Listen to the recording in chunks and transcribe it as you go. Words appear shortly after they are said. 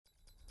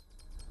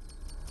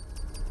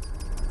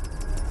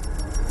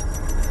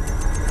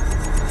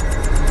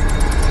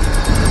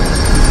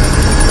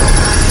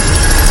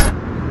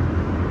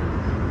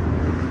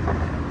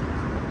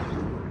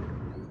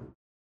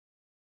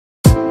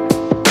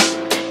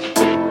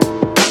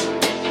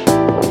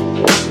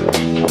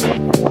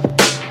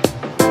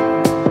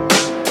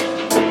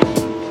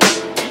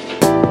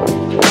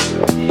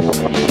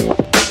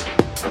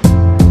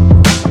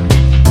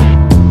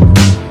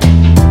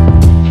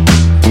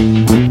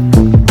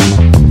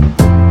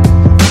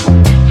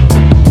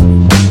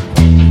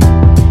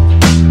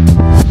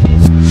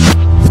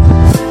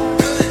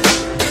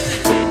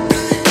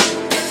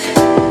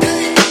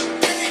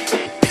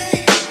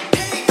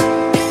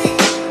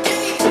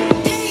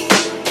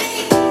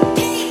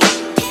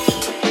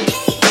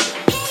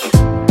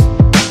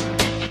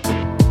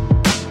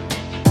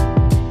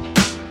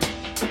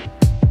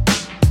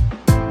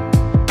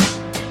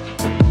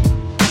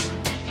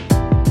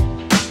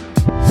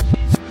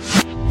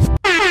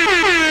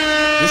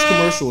This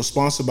commercial is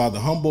sponsored by the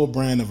Humboldt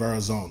brand of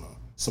Arizona,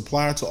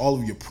 supplier to all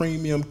of your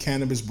premium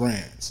cannabis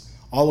brands,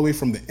 all the way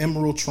from the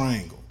Emerald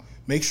Triangle.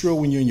 Make sure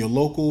when you're in your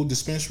local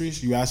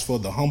dispensaries, you ask for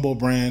the Humboldt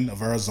brand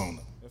of Arizona.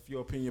 If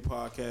Your Opinion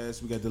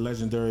podcast, we got the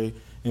legendary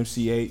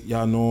MC8.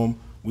 Y'all know him.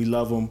 We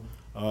love him.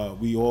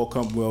 We all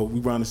come, well,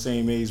 we around the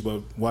same age,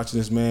 but watching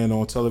this man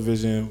on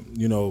television,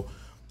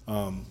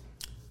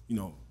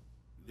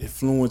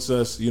 influence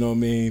us, you know what I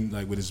mean?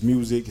 Like with his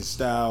music, his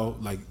style,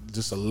 like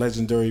just a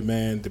legendary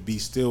man to be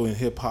still in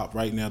hip hop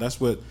right now.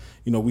 That's what,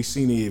 we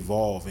seen it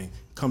evolve and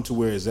come to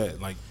where it's at.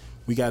 Like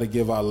we got to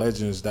give our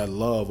legends that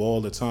love all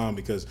the time,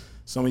 because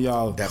some of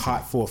y'all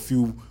hot for a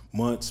few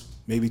months,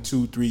 maybe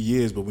 2-3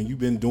 years, but when you've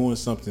been doing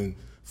something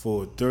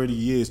for 30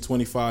 years,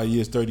 25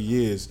 years, 30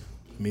 years,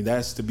 I mean,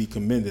 that's to be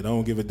commended. I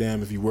don't give a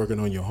damn if you're working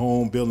on your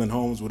home, building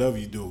homes, whatever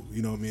you do.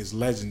 You know what I mean? It's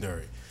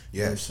legendary. Yes. You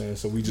know what I'm saying?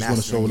 So we just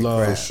want to show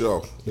love. For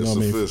sure. It's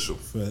official.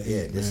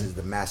 This is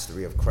the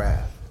mastery of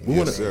craft. We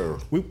want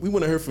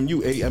to hear from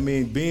you, A. I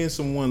mean, being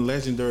someone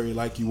legendary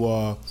like you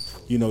are,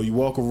 you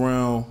walk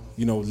around,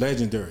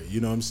 legendary.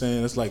 You know what I'm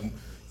saying? It's like,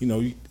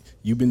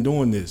 you've been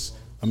doing this.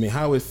 I mean,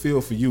 how it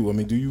feel for you? I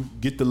mean, do you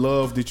get the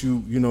love that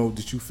you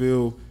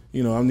feel?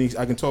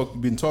 I can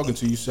talk. Been talking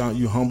to you.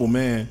 You a humble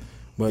man,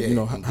 but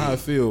how I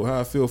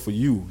feel for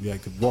you,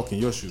 like to walk in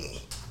your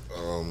shoes.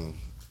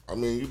 I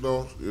mean,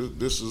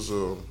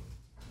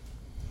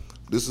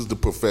 this is the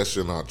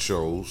profession I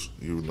chose.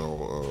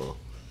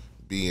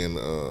 Being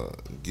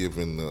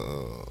given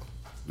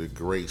the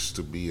grace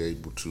to be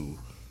able to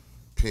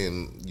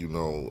pen,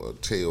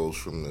 tales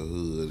from the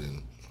hood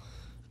and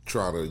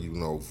try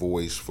to,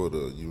 voice for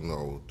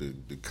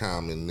the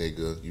common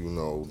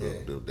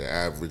nigga, the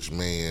average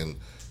man,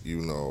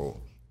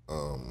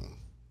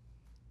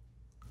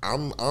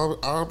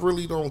 I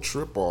really don't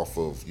trip off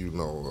of,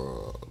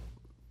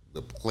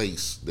 the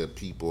place that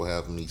people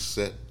have me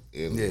set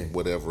in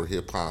whatever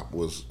hip hop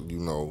was,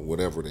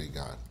 whatever they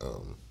got.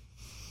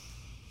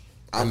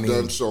 I've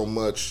done so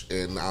much,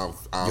 and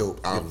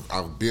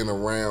I've been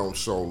around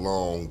so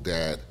long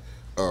that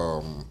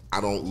I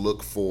don't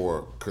look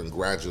for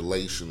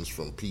congratulations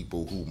from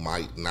people who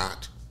might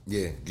not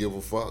give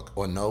a fuck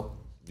or no.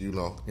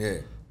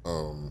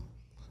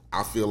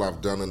 I feel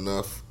I've done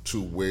enough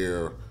to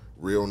where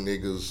real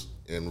niggas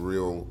and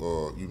real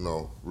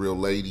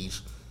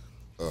ladies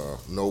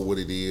know what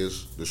it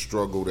is, the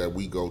struggle that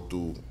we go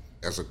through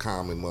as a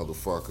common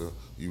motherfucker.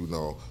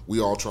 We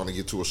all trying to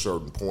get to a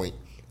certain point.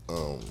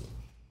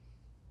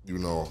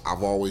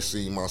 I've always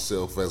seen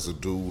myself as a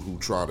dude who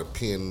try to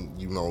pen,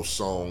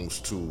 songs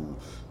to,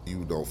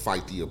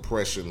 fight the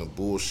oppression, the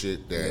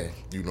bullshit that,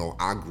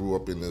 I grew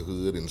up in the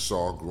hood and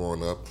saw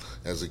growing up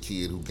as a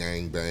kid who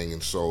gang bang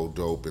and sold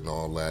dope and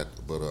all that.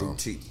 But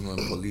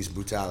police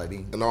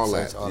brutality and all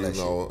that,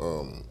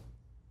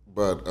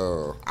 but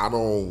I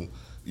don't,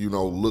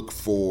 look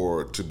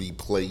for to be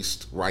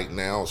placed right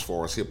now as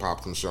far as hip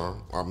hop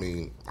concerned. I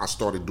mean, I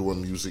started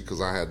doing music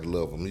because I had the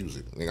love of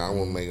music. I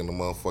wasn't making a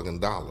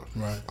motherfucking dollar.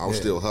 Right. I was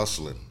still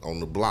hustling on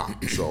the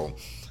block. So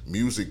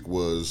music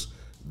was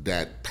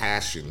that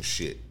passion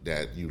shit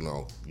that,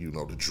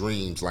 the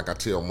dreams, like I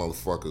tell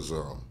motherfuckers,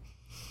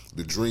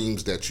 the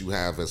dreams that you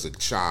have as a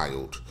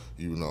child,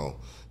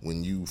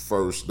 when you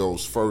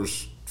those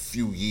first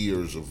few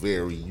years are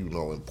very,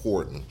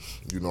 important.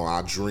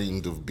 I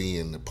dreamed of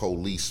being the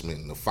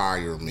policeman, the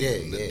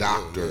fireman, the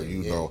doctor,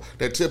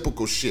 that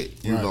typical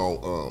shit,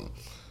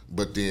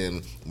 but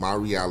then my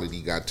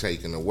reality got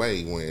taken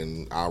away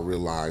when I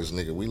realized,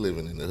 nigga, we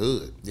living in the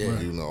hood,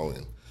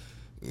 and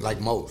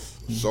like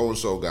most.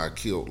 So-and-so got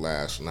killed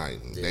last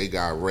night, and they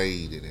got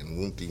raided, and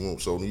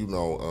whoop-de-whoop. So,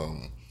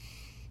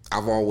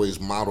 I've always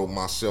modeled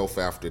myself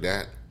after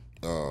that,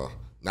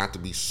 not to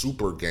be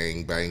super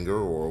gangbanger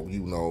or,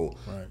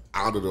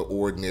 out of the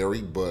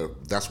ordinary,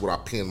 but that's what I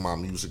pen my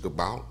music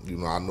about.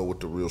 I know what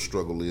the real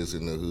struggle is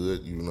in the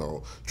hood,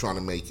 trying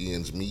to make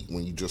ends meet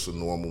when you just a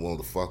normal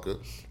motherfucker.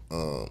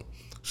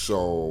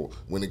 So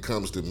when it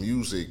comes to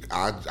music,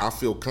 I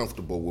feel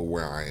comfortable with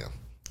where I am.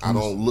 I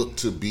don't look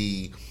to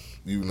be,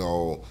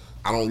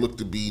 I don't look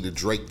to be the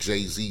Drake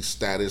Jay-Z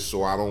status,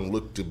 or I don't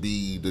look to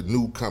be the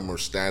newcomer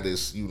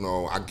status.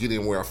 I get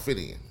in where I fit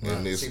in.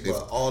 Right. And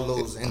but all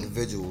those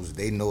individuals,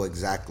 they know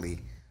exactly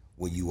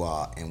what you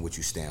are and what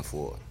you stand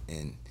for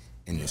in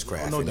this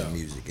craft, in the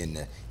music, in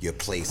your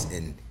place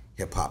in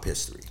hip hop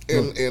history.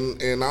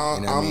 And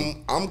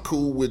I'm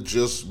cool with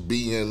just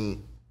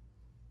being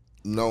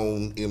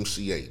known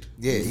MC8.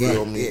 You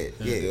feel me?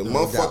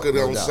 Motherfucker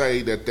don't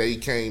say that they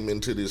came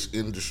into this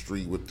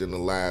industry within the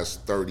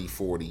last 30,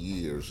 40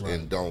 years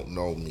and don't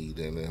know me,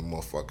 then they're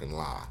motherfucking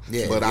lie.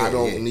 But I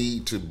don't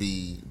need to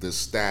be the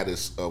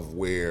status of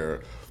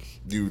where,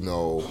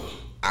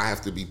 I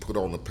have to be put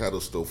on the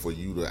pedestal for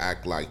you to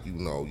act like you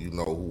know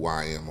who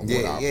I am and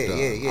what I've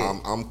done. Yeah.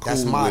 I'm cool.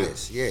 That's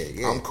modest.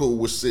 I'm cool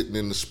with sitting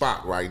in the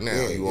spot right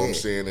now. You know what I'm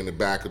saying? In the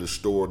back of the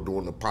store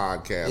doing the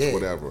podcast,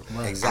 whatever.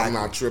 Right. Exactly. I'm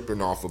not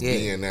tripping off of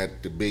being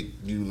at the big,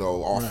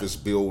 office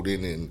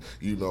building and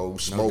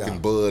smoking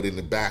bud in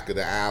the back of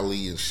the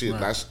alley and shit.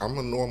 Right. I'm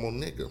a normal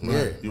nigga,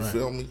 man. You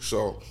feel me?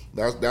 So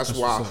that's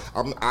why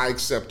I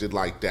accept it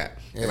like that.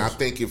 Yeah. And I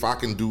think if I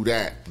can do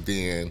that,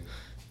 then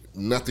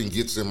nothing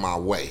gets in my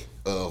way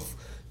of,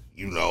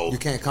 you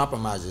can't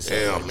compromise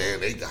yourself. Yeah, man,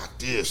 they got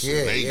this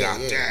and they got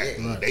that.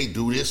 And they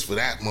do this for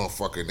that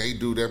motherfucker. And they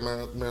do that,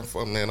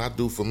 man, I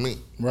do for me.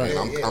 Right.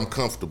 And I'm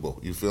comfortable.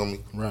 You feel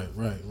me? Right.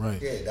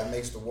 Yeah, that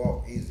makes the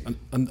walk easy.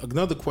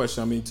 Another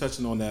question, I mean,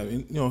 touching on that,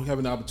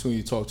 having the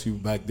opportunity to talk to you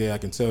back there, I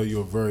can tell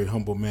you're a very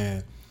humble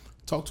man.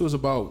 Talk to us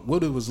about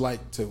what it was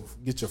like to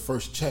get your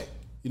first check,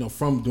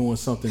 from doing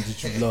something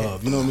that you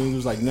love. You know what I mean? It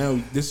was like,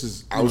 now this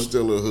is... I was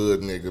still a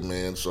hood nigga,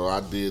 man, so I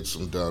did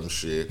some dumb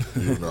shit,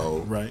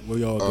 Right, what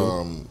y'all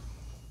do?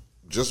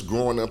 Just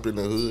growing up in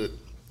the hood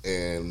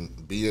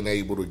and being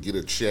able to get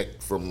a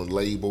check from a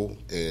label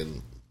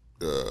and...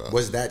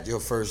 was that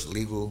your first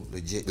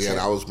legit check? Yeah,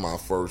 that was my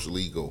first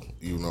legal,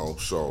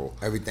 so...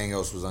 Everything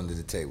else was under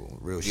the table,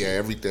 real shit? Yeah,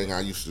 everything I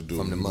used to do.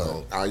 From the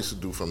mud? I used to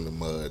do from the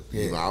mud.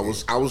 Yeah,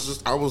 I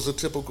was a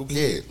typical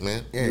kid,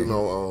 man.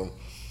 Yeah.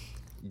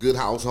 Good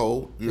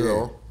household,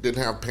 didn't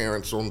have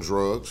parents on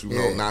drugs,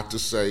 not to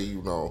say,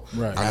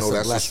 Right. I know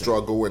that's a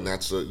struggle and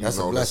that's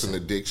an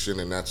addiction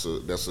and that's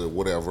a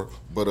whatever.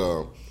 But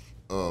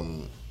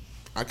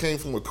I came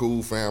from a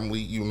cool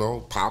family,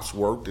 Pops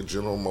worked at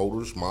General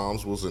Motors,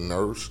 Mom's was a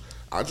nurse.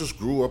 I just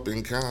grew up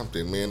in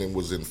Compton, man, and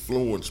was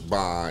influenced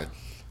by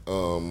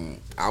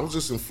I was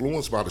just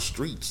influenced by the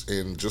streets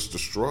and just the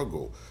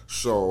struggle.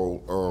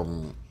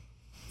 So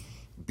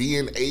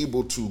being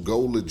able to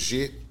go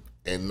legit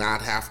and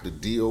not have to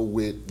deal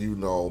with,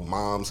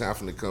 moms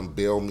having to come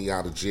bail me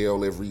out of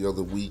jail every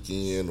other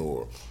weekend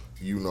or,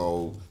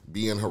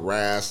 being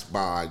harassed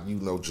by,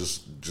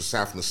 just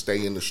having to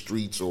stay in the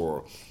streets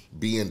or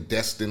being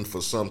destined for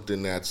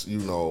something that's,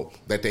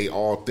 that they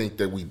all think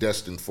that we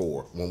destined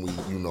for when we,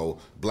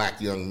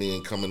 black young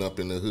men coming up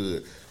in the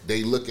hood.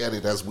 They look at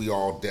it as we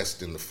all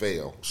destined to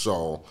fail.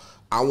 So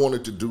I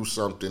wanted to do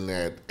something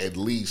that at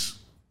least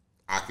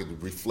I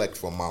could reflect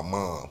for my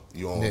mom,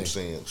 you know what I'm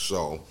saying?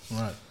 So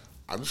right.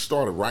 I just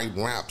started writing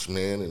raps,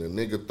 man, and a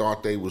nigga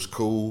thought they was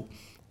cool,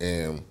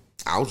 and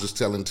I was just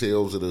telling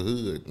tales of the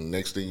hood. And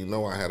next thing you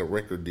know, I had a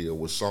record deal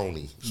with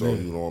Sony. So,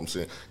 you know what I'm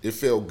saying? It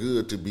felt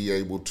good to be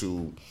able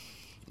to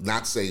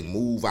not say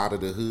move out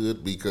of the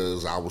hood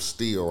because I was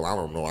still, I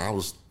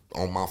was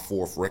on my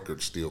fourth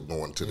record still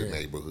going to the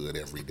neighborhood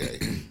every day.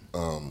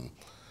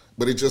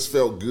 But it just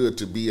felt good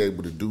to be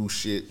able to do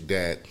shit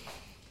that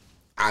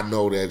I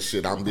know that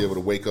shit, I'm gonna be able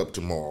to wake up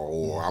tomorrow,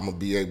 or I'm gonna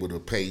be able to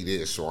pay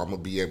this, or I'm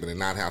gonna be able to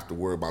not have to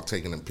worry about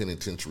taking them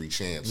penitentiary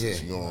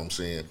chances. You know what I'm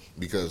saying?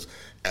 Because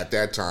at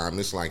that time,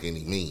 it's like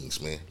any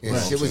means, man. Yeah,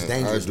 shit was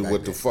dangerous. I do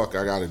what the fuck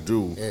I gotta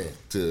do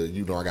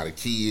to, I got a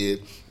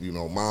kid,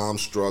 mom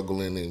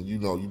struggling, and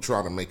you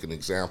try to make an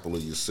example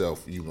of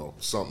yourself,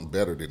 something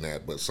better than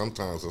that. But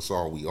sometimes that's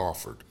all we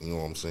offered. You know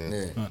what I'm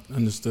saying? Yeah.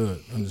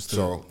 Understood.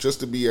 So just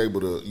to be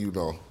able to,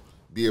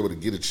 be able to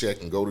get a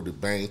check and go to the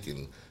bank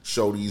and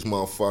show these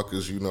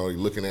motherfuckers, you're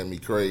looking at me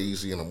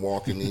crazy, and I'm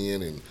walking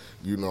in and,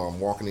 I'm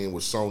walking in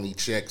with Sony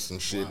checks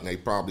and shit, and they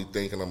probably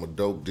thinking I'm a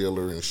dope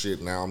dealer and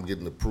shit. Now I'm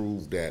getting to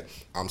prove that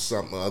I'm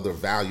something other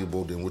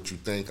valuable than what you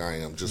think I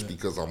am just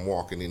because I'm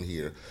walking in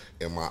here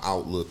and my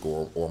outlook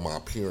or my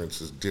appearance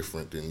is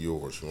different than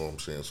yours, you know what I'm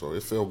saying? So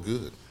it felt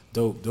good.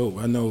 Dope.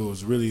 I know it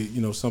was really,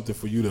 something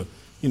for you to,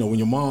 when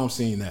your mom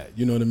seen that,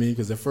 you know what I mean?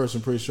 Because at first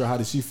I'm pretty sure, how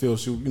did she feel?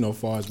 She,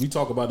 far as we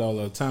talk about it all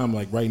the time,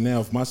 like right now,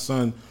 if my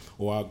son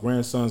or our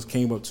grandsons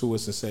came up to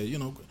us and said,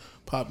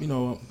 Pop,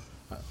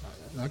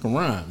 I can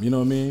rhyme, you know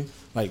what I mean?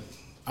 Like,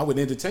 I would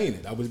entertain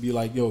it. I would be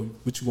like, yo,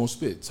 what you gonna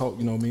spit? Talk,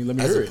 you know what I mean? Let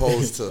me hear it. As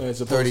opposed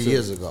to 30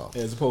 years ago.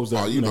 As opposed to,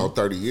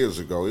 30 years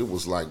ago, it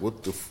was like,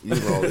 what the,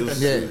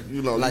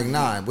 it was, like,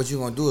 nah, what you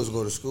gonna do is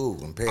go to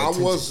school and pay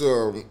attention. I was,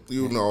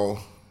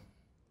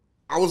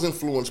 I was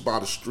influenced by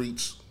the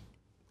streets.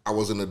 I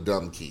wasn't a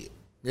dumb kid.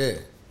 Yeah.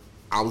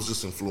 I was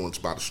just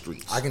influenced by the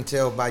streets. I can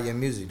tell by your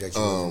music that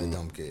you wasn't a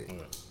dumb kid.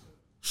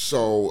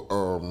 So,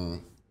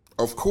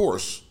 of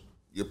course,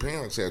 your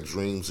parents had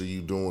dreams of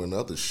you doing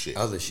other shit.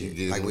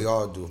 Like we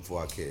all do for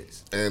our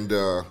kids. And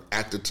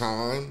at the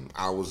time,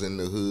 I was in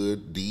the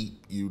hood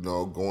deep,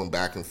 going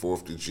back and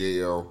forth to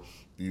jail.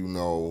 We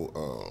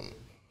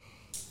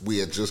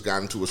had just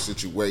gotten to a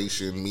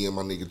situation, me and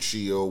my nigga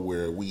Chill,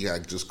 where we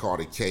had just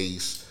caught a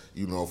case,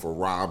 for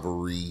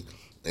robbery.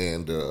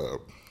 And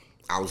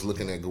I was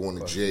looking at going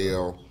to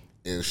jail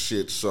and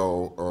shit.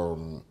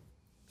 So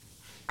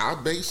I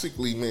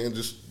basically, man,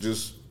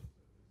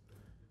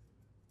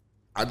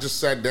 I just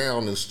sat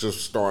down and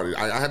just started.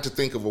 I had to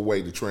think of a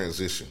way to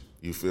transition.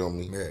 You feel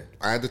me? Yeah.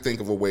 I had to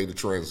think of a way to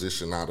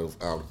transition out of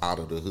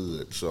the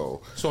hood.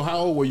 So how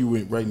old were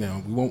you right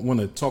now? We won't want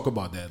to talk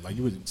about that. Like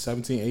you were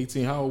 17,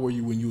 18. How old were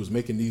you when you was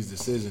making these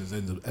decisions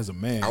as a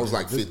man? I was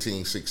like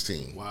 15,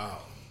 16. Wow.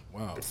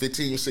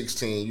 15,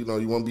 16, you know,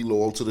 you want to be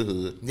loyal to the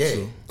hood.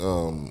 Yeah.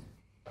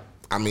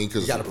 I mean,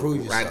 because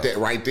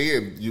right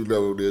there, you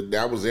know,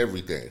 that was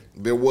everything.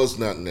 There was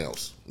nothing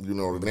else. You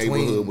know, the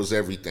neighborhood was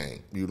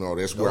everything. You know,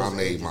 that's where I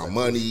made my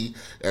money.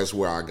 That's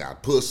where I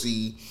got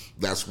pussy.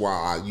 That's why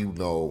I, you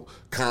know,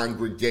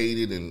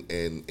 congregated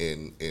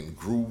and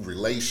grew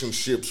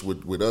relationships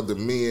with other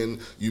men,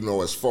 you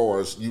know, as far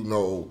as, you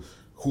know,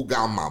 who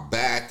got my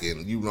back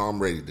and, you know, I'm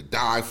ready to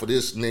die for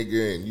this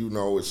nigga. And, you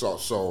know, it's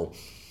also...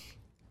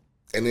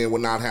 And then we're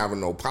not having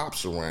no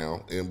pops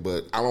around,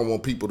 but I don't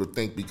want people to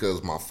think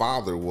because my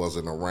father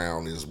wasn't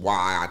around is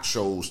why I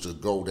chose to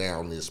go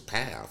down this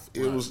path.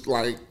 It was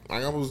like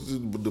I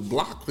was the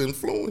block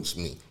influenced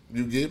me.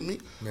 You get me?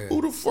 Man.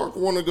 Who the fuck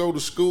want to go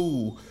to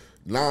school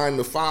 9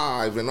 to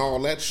 5 and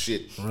all that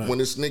shit when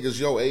it's niggas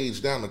your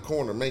age down the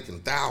corner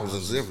making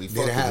thousands every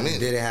fucking minute?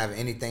 Did it have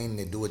anything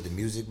to do with the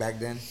music back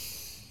then?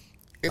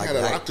 It had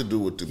a lot to do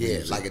with the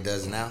music. Yeah, like it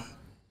does now.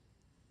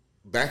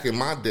 Back in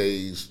my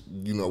days,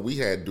 you know, we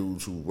had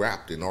dudes who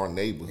rapped in our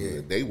neighborhood.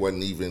 Yeah. They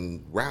wasn't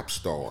even rap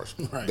stars.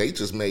 Right. They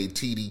just made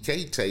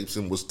TDK tapes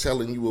and was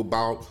telling you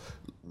about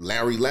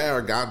Larry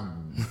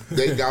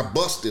they got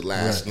busted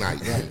last night.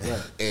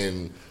 Right.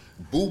 And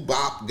Boo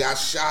Bop got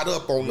shot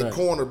up on the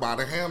corner by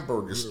the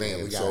hamburger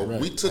stand.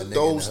 We took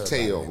those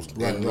tales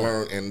and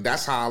learned, and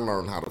that's how I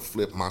learned how to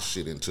flip my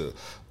shit into.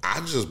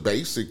 I just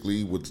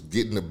basically was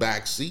getting the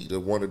back seat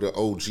of one of the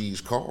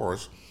OG's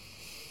cars.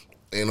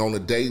 And on a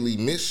daily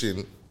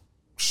mission,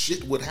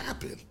 shit would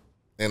happen.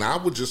 And I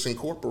would just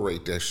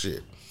incorporate that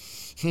shit.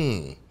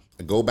 I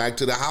go back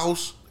to the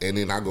house, and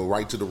then I go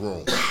right to the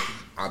room.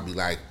 I'd be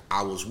like,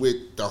 I was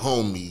with the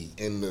homie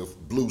in the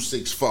blue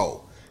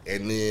 6'4",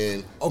 and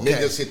then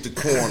niggas hit the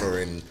corner,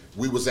 and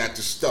we was at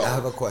the stove. I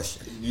have a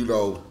question. You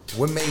know.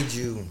 What made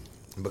you,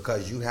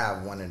 because you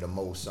have one of the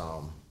most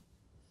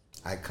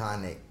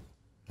iconic,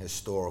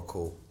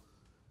 historical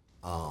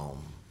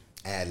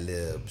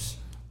ad-libs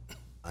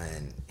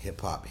and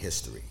hip-hop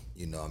history,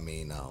 you know what I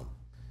mean?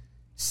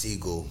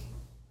 Siegel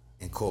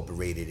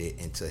incorporated it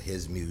into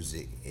his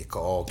music. It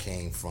all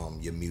came from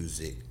your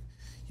music,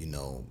 you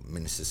know,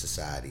 Minister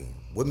Society.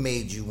 What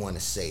made you want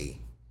to say,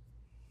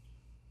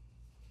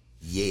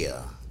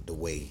 yeah, the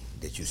way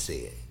that you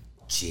said,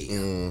 yeah?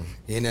 You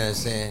know what I'm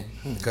saying?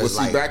 Well,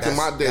 see, back in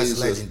my days, that's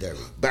legendary.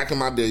 Back in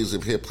my days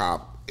of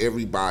hip-hop,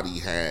 everybody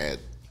had,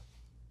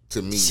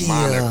 to me,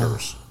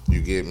 monikers.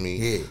 You get me?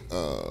 Yeah.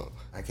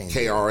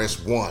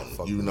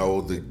 KRS-One, you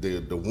know,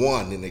 the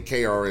one in the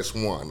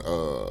KRS-One,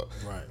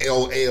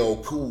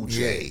 LL Cool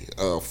J,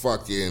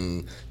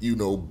 fucking, you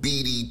know,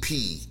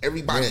 BDP.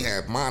 Everybody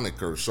had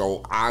monikers,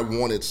 so I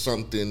wanted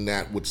something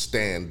that would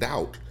stand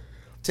out.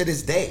 To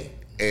this day.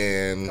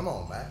 And come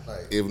on, man.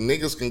 If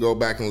niggas can go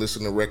back and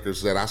listen to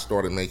records that I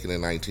started making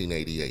in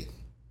 1988,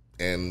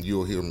 and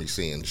you'll hear me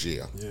saying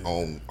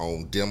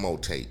on demo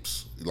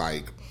tapes,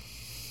 like,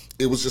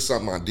 it was just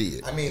something I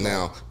did. I mean,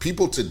 now,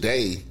 people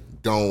today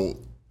don't.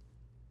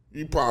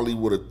 You probably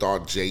would have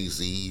thought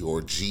Jay-Z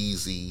or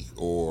Jeezy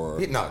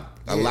or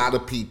a lot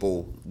of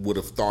people would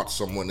have thought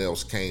someone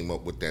else came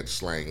up with that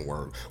slang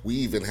word. We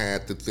even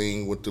had the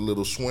thing with the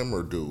little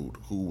swimmer dude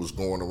who was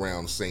going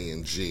around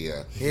saying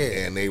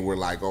and they were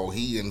like, oh,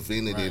 he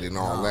invented it and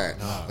all that.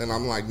 And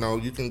I'm like, no,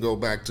 you can go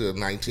back to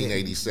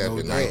 1987,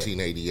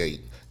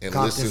 1988 and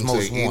listen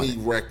to any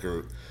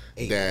record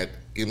that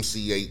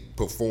MC8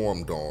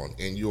 performed on,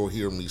 and you'll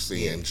hear me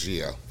saying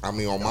I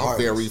mean, on my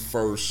very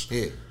first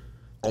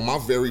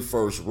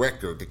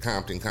record, the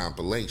Compton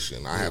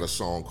compilation, I had a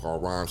song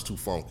called Rhymes Too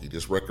Funky.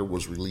 This record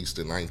was released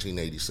in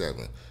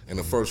 1987. And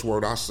the first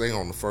word I say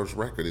on the first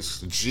record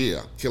is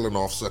killing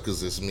off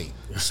suckers is me.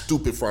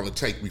 Stupid trying to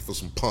take me for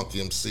some punk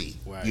MC.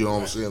 You know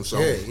what I'm saying? So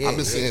I've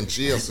been saying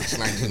since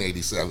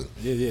 1987.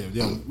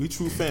 Yeah. We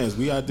true fans.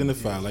 We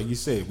identify, like you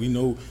said, we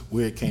know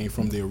where it came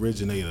from, the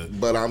originator.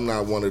 But I'm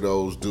not one of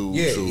those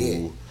dudes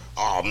who...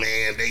 Oh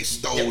man, they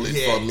stole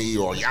it from me,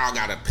 or y'all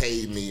gotta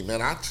pay me,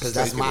 man. I just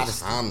take it as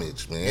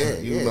homage,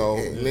 man.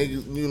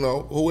 Niggas, you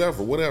know,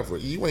 whoever, whatever.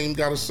 You ain't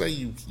gotta say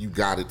you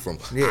got it from.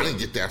 I didn't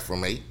get that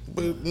from A.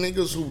 But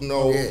niggas who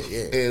know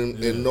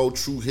and know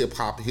true hip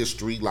hop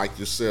history like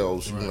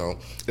yourselves, you know,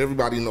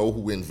 everybody know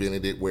who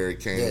invented it, where it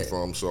came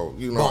from. So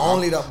you know,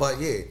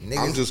 niggas,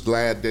 I'm just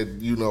glad that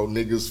you know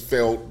niggas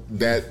felt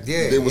that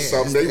there was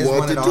something they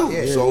wanted to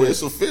do. So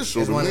it's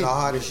official. It's one of the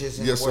hardest shits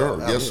in the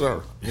world. Yes,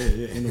 sir. Yeah,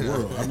 in the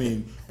world. I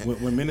mean,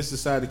 when MENACE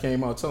Society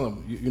came out, tell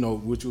them, you know,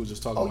 what you were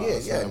just talking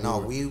about. No,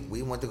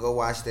 we went to go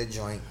watch that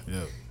joint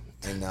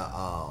in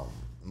the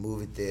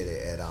movie theater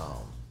at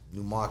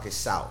New Market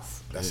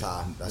South. That's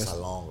how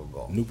long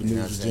ago. Newport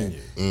News, Virginia.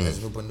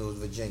 That's Newport News,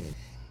 Virginia.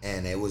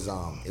 And it was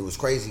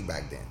crazy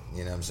back then.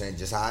 You know what I'm saying?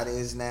 Just how it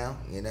is now.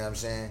 You know what I'm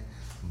saying?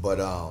 But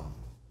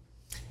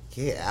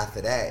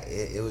after that,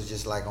 it was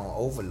just like on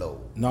overload.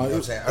 No, you know what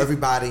I'm saying?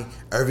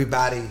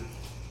 Everybody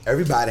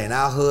everybody in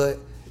our hood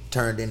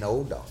turned into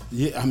old dog.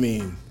 Yeah, I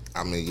mean,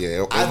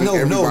 yeah. I know,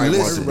 everybody wanted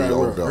listen. to be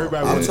old dog.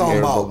 Everybody I'm talking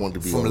about wanted to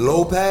be from old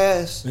low dog.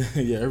 pass.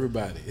 yeah,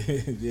 everybody.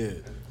 yeah.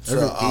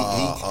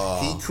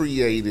 He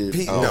created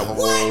a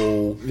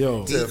whole.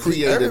 Yo. He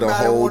created a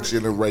whole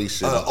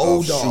generation of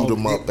old dog. shoot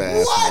 'em up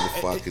ass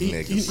motherfucking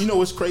niggas. You know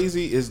what's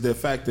crazy is the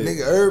fact that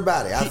Nigga,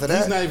 everybody after that.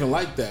 he's not even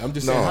like that. I'm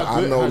just No, saying.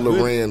 I know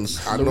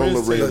Lorenz. I know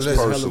Lorenz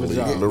personally. We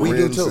do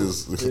Lorenz too.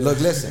 is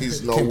Look, listen.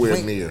 He's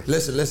nowhere near.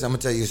 Listen. I'm gonna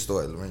tell you a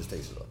story. Lorenz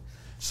takes a story.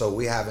 So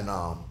we having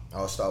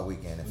All-Star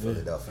Weekend in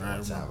Philadelphia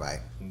one time, right?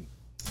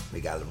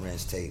 We got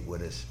Lorenz Tate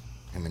with us,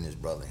 him and his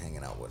brother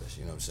hanging out with us.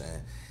 You know what I'm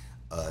saying?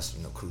 Us,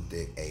 Crew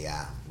Thick,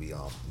 AI, we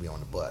on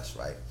the bus,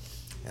 right?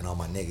 And all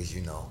my niggas,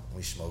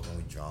 we smoking,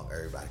 we drunk,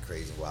 everybody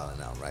crazy,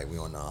 wilding out, right? We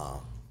on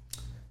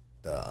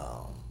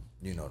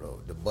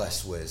the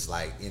bus was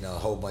like, a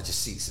whole bunch of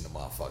seats in the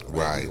motherfucker,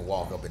 right? You can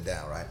walk up and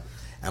down, right?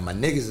 And my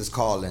niggas is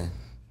calling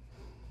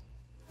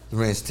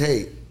Lorenz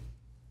Tate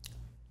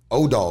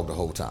O-Dog the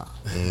whole time,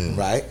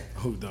 right?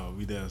 O-Dog,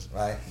 we does.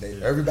 Right?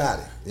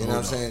 Everybody. You know what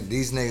I'm saying?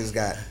 These niggas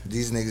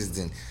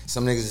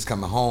some niggas is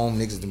coming home,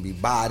 niggas done be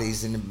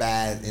bodies in the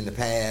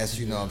past,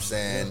 you know what I'm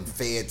saying?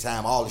 Fed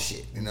time, all the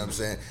shit, you know what I'm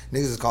saying?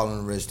 Niggas is calling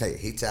him Rich Tate.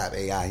 He tapped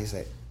AI, he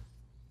said,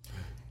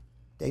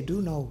 they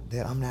do know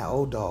that I'm that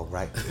old dog,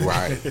 right?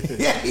 Right.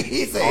 Yeah,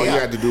 he said, all you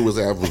had to do was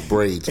have his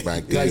braids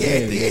back then.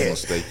 Yeah.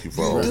 Mistake you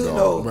for old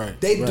dog.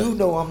 They do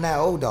know I'm that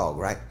old dog,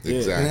 right? Exactly.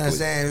 You know what I'm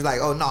saying? It's like,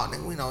 oh no,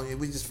 nigga,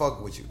 we just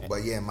fucking with you.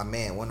 But yeah,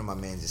 one of my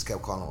men just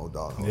kept calling old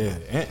dog. Yeah,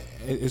 and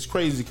it's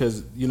crazy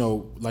because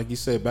like you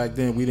said, back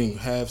then we didn't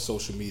have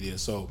social media,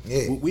 so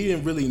we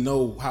didn't really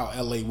know how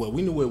LA was.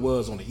 We knew it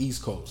was on the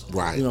East Coast,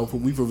 right?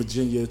 From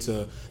Virginia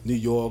to New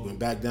York and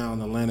back down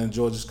to Atlanta and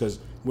Georgia, because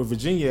with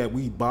Virginia,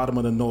 we bottom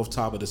of the north,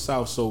 top of the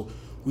south, so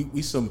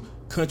we some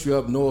country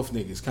up north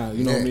niggas, kind of,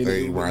 you know what I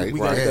mean? We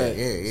got that.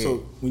 Yeah.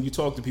 So when you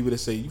talk to people that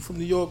say you from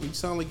New York, you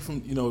sound like you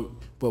from,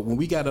 but when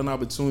we got an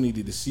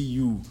opportunity to see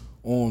you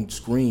on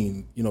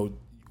screen, it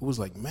was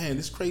like, man,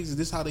 this crazy.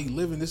 This how they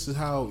living. This is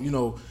how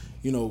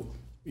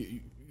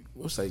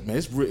what's like, man,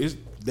 it's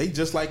they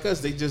just like us.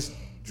 They just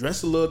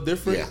dress a little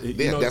different.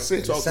 Yeah, that's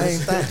it. Same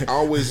thing. I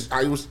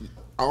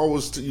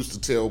always used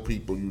to tell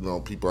people,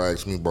 people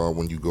ask me about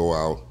when you go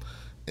out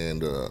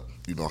and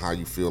how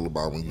you feel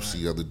about when you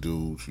see other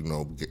dudes,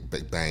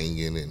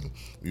 banging and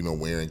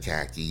wearing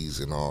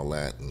khakis and all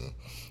that. And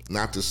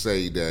not to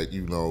say that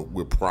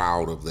we're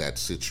proud of that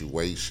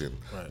situation,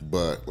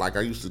 but like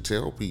I used to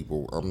tell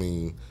people, I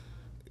mean,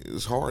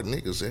 it's hard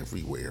niggas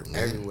everywhere,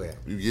 man. Everywhere.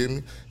 You get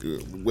me?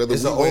 Whether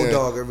it's an old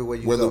dog everywhere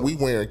you go. Whether we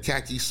wearing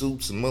khaki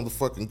suits and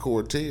motherfucking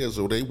Cortez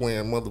or they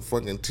wearing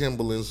motherfucking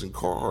Timberlands and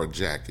car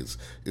jackets,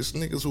 it's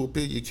niggas who will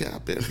pay your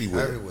cap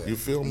everywhere. You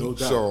feel me? No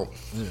doubt.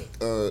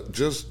 So,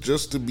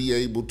 just to be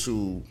able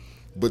to,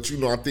 but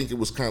I think it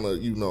was kind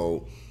of,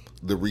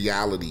 the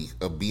reality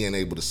of being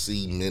able to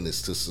see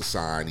menace to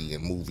society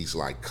in movies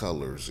like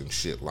Colors and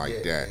shit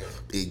like that.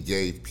 Yeah. It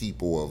gave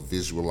people a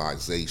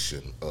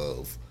visualization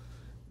of,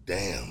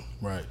 damn.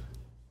 Right.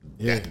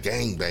 That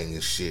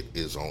gangbanging shit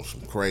is on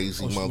some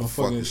crazy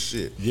motherfucking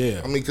shit.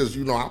 Yeah. I mean, because,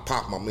 I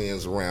pop my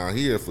mans around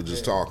here for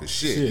just talking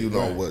shit,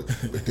 what?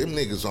 But them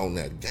niggas on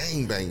that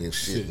gangbanging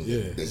shit.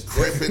 They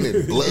crippin'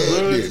 and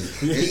blood. And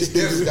these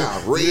niggas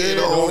got red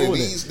on and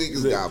these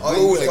niggas got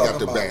blue. They got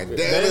the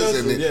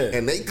bandanas.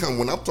 And they come,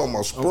 when I'm talking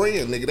about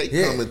spraying, nigga, they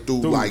coming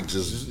through like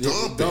just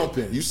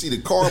dumping. You see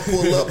the car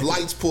pull up,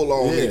 lights pull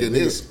on, nigga, and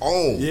it's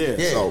on.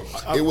 So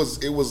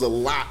it was a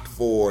lot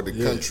for the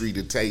country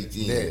to take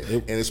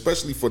in. And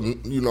especially for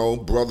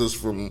brothers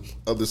from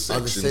other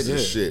sections and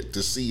shit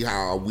to see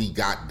how we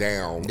got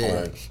down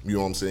on, you know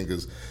what I'm saying?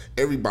 Because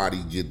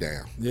everybody get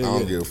down. I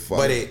don't give a fuck.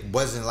 But it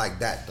wasn't like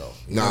that though.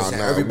 Nah.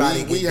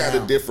 Everybody we had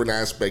a different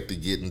aspect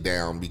of getting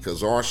down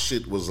because our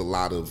shit was a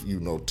lot of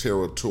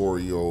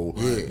territorial,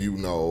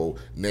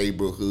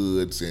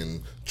 neighborhoods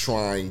and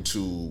trying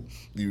to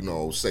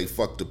say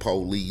fuck the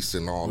police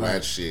and all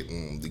that shit,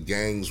 and the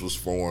gangs was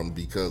formed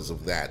because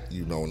of that,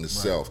 in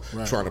itself,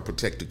 trying to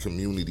protect the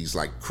communities.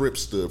 Like Crip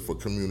stood for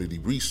community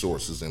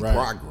resources and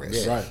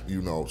progress,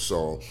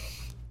 so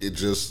it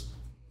just,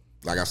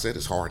 like I said,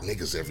 it's hard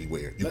niggas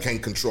everywhere. You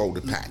can't control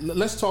the pack.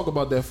 Let's talk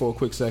about that for a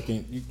quick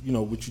second.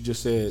 What you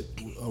just said,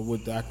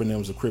 what the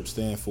acronyms of Crip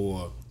stand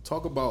for.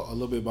 Talk about a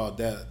little bit about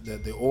that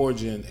the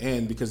origin,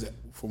 and because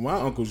from my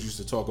uncles used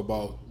to talk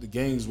about the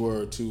gangs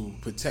were to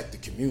protect the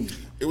community.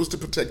 It was to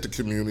protect the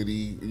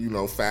community,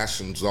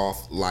 fashions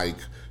off like,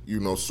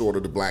 sort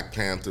of the Black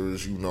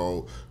Panthers,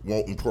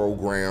 wanting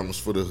programs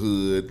for the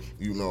hood,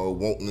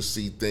 wanting to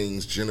see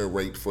things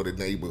generate for the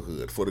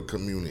neighborhood, for the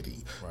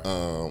community.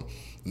 Right.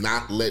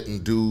 Not letting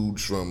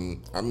dudes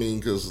from,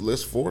 because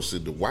let's force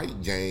it, the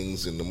white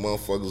gangs and the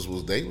motherfuckers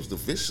was the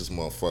vicious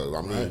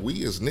motherfuckers.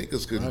 We as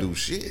niggas couldn't do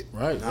shit.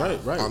 Right.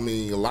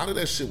 A lot of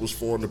that shit was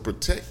for them to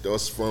protect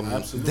us from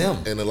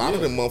them. And a lot of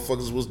them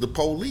motherfuckers was the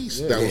police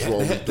that was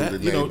rolling through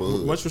the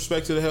neighborhood. Much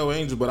respect to the Hell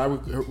Angels,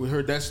 but we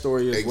heard that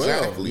story as well.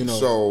 Exactly.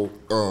 So,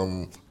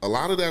 a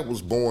lot of that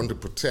was born to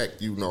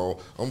protect, I'm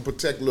gonna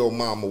protect little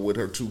mama with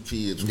her 2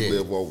 kids who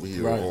live over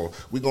here, or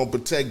we gonna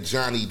protect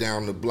Johnny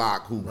down the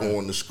block who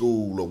going to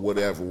school or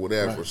whatever.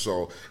 Right.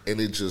 So,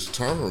 and it just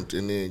turned,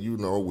 and then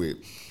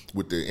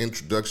with the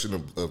introduction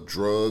of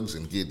drugs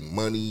and getting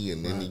money,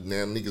 and then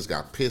now niggas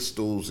got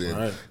pistols,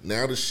 and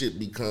now the shit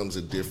becomes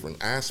a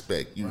different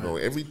aspect. You know,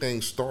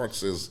 everything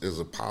starts as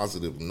a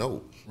positive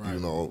note. Right.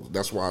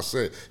 That's why I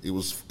said it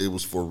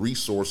was for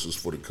resources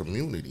for the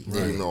community.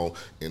 Right.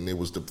 And it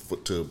was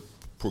to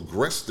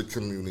progress the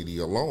community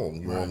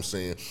along. You know what I'm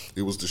saying?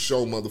 It was to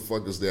show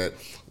motherfuckers that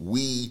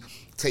we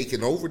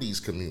taking over these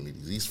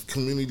communities. These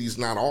communities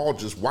not all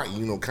just white.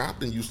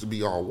 Compton used to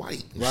be all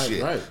white and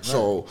shit. Right.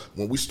 So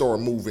when we start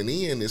moving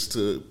in, it's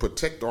to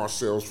protect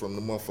ourselves from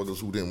the motherfuckers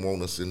who didn't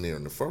want us in there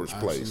in the first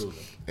place.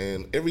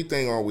 And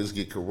everything always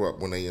get corrupt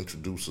when they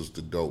introduce us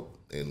to dope.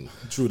 And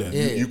true that.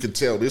 You can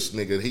tell this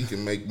nigga he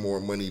can make more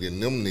money than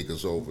them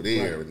niggas over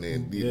there, and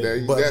then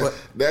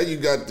now you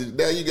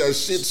got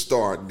shit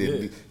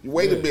started.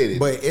 Wait a minute.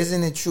 But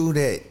isn't it true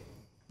that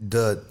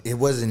it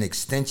was an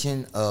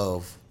extension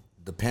of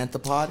the Panther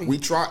Party?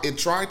 It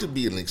tried to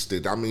be an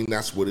extent. I mean,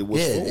 that's what it was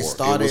for. It was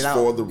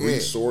for the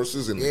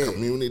resources and the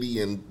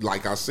community, and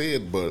like I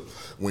said, but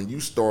when you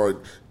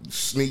start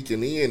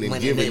sneaking in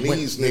and giving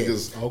these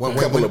niggas a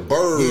couple of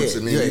birds,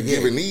 and then you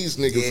giving these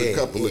niggas a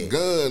couple of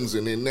guns,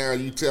 and then now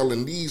you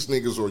telling these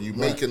niggas, or you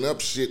making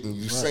up shit, and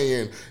you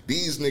saying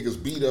these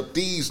niggas beat up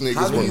these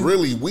niggas, when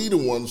really we the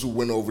ones who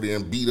went over there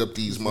and beat up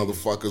these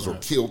motherfuckers, or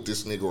killed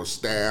this nigga, or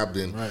stabbed,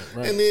 and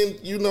then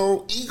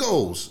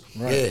egos.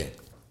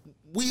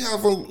 We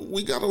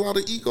got a lot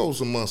of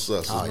egos amongst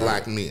us as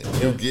black men.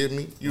 You get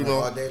me?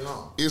 All day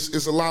long.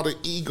 It's a lot of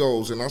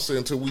egos, and I say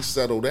until we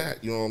settle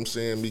that, you know what I'm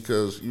saying?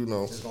 Because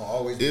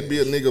it'd be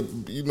a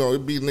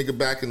nigga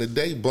back in the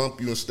day bump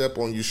you and step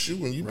on your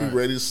shoe, and you be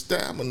ready to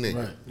stab a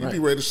nigga. You be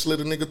ready to slit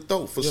a nigga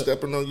throat for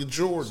stepping on your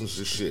Jordans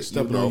and shit.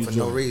 Stepping on for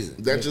no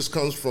reason. That just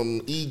comes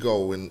from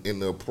ego and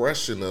the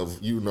oppression of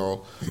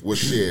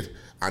shit.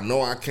 I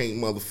know I can't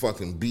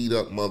motherfucking beat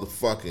up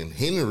motherfucking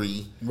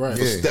Henry for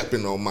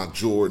stepping on my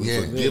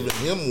Jordans or giving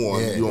him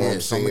one. You know what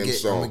I'm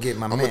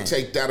saying? I'm gonna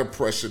take that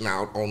oppression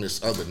out on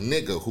this other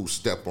nigga who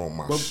step on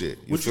my shit.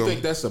 What you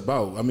think that's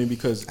about? I mean,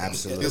 because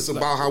absolutely, it's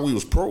about how we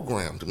was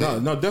programmed.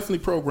 Man. No, definitely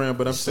programmed.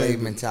 But I'm saying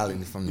slave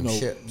mentality from the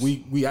ships.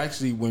 We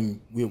actually when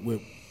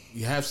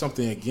we have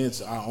something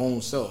against our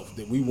own self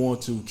that we want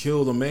to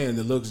kill the man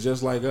that looks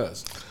just like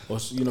us, or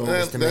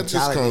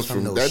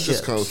that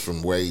just comes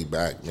from way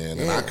back, man.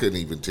 And I couldn't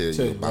even tell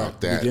you about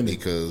that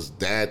because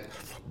that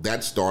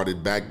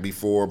started back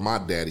before my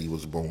daddy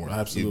was born.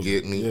 Absolutely.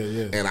 You get me?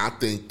 Yeah. And I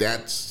think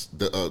that's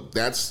the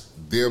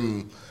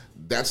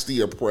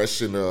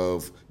oppression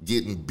of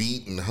getting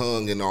beat and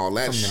hung and all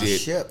that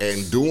shit,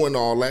 and doing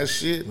all that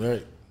shit.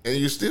 Right. And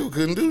you still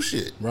couldn't do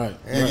shit. Right.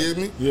 You get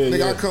me?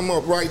 Nigga, I come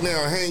up right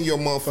now, hang your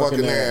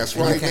motherfucking ass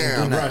right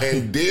now,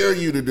 and dare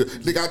you to do.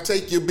 Nigga, I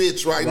take your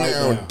bitch right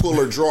now and pull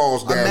her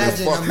drawers down and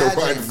fuck her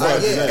right in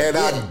front. And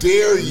I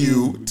dare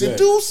you to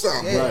do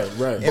something.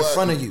 Right. In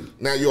front of you.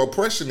 Now, your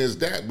oppression is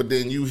that, but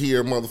then you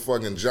hear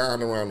motherfucking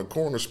John around the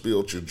corner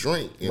spilled your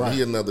drink, and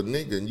he another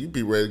nigga, and you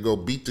be ready to go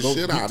beat the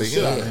shit out of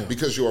him.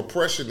 Because your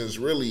oppression is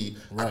really,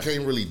 I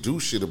can't really do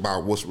shit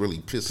about what's really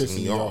pissing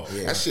me off.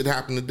 That shit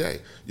happened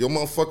today. Your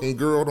motherfucking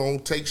girl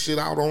don't take shit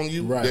out on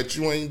you that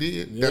you ain't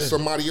did, that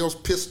somebody else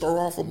pissed her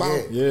off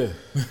about.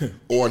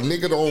 Or a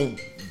nigga don't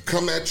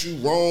come at you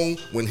wrong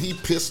when he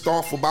pissed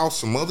off about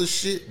some other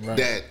shit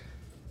that,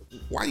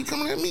 why you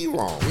coming at me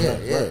wrong?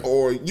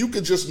 Or you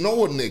could just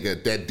know a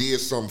nigga that did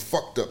something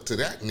fucked up to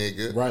that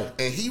nigga,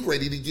 and he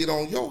ready to get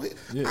on your head.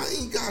 I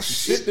ain't got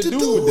shit to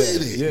do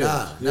with it.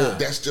 Nah.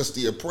 That's just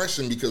the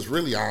oppression, because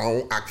really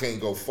I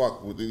can't go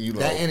fuck with it.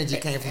 That energy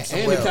came from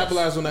somewhere and to else.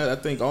 capitalize on that, I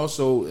think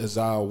also is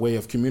our way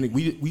of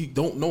communicating. We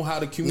don't know how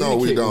to communicate.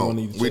 No, we don't.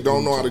 We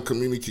don't know how to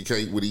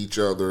communicate with each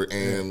other,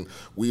 and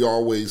we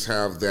always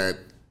have that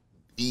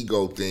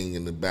ego thing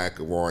in the back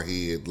of our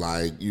head,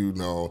 like,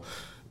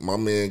 my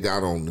man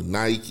got on the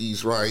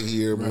Nikes right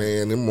here,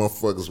 man. Them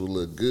motherfuckers would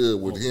look good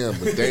with him,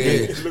 but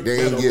they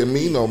ain't give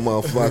me no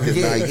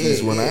motherfucking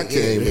Nikes when I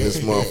came in this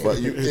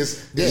motherfucker.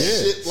 It's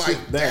shit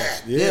like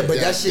that. But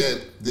that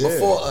shit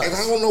before us. And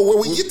I don't know where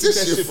we get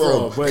this shit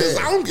from, because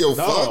I don't give a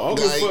fuck.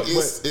 Like,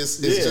 it's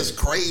just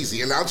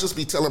crazy. And I'll just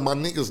be telling my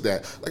niggas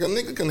that. Like, a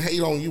nigga can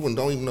hate on you and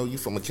don't even know you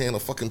from a can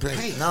of fucking paint.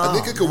 A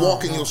nigga could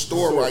walk in your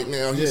store right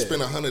now, he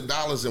spend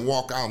 $100 and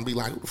walk out and be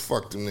like, who the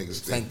fuck them niggas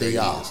think they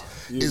are?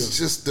 It's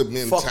just the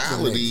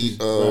mentality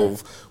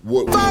of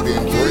what we've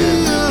been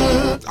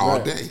bred all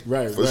day,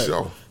 for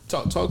sure.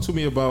 Talk to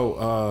me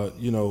about,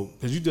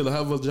 because you did a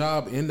hell of a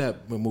job in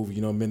that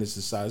movie, Menace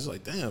Society. It's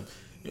like, damn,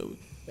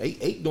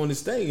 EIHT doing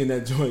this thing in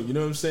that joint, you know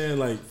what I'm saying?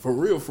 Like, for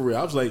real.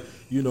 I was like,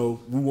 we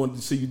wanted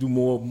to see you do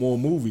more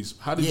movies.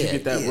 How did you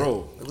get that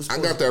role? I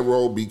got that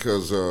role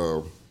because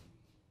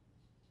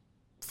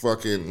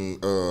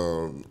fucking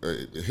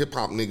hip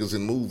hop niggas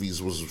in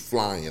movies was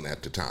flying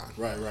at the time.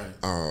 Right.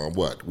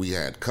 What we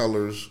had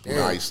Colors,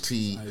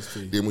 Ice-T.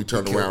 Then we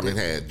turned around and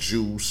had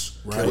Juice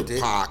with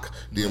Pac.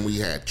 Then we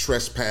had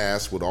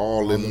Trespass with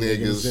all them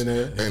niggas,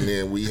 and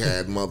then we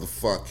had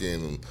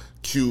motherfucking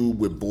Cube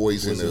with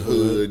Boys in the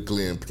Hood,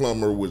 Glenn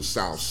Plummer with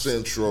South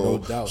Central. No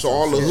doubt, so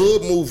all the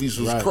hood movies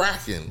was Right.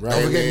 cracking. Right.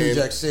 Don't And forget then- New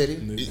Jack City. You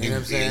know what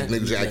I'm saying? New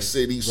Jack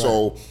City.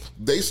 So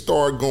they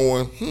start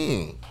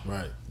going,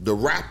 Right. the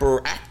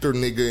rapper actor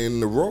nigga in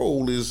the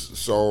role is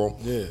so.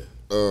 Yeah.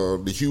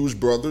 The Hughes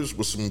brothers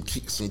with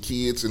some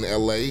kids in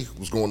L.A.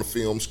 was going to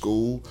film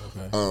school.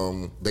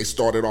 Okay. They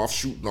started off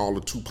shooting all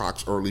of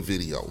Tupac's early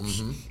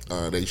videos.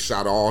 They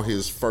shot all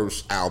his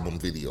first album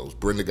videos.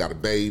 Brenda Got a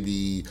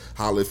Baby,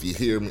 Holla If You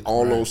Hear Me,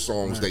 all those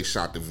songs. They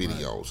shot the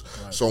videos.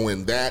 So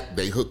in that,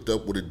 they hooked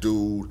up with a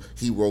dude.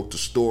 He wrote the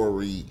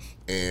story,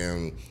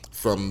 and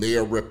from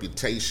their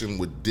reputation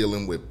with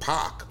dealing with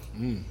Pac,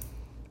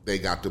 they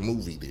got the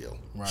movie deal.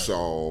 Right.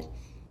 So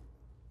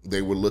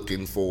they were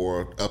looking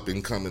for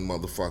up-and-coming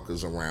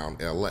motherfuckers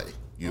around L.A.,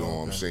 you know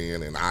what I'm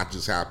saying? And I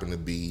just happened to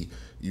be,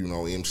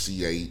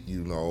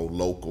 MC8,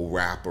 local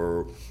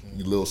rapper,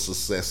 little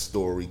success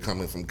story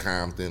coming from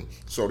Compton.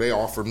 So they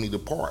offered me the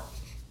part.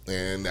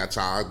 And that's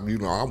how,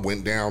 I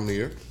went down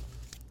there,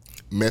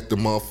 met the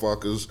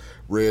motherfuckers,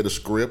 read a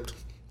script,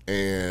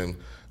 and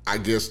I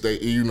guess they,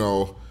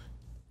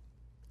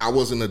 I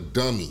wasn't a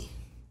dummy.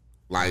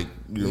 Like,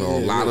 a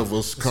lot of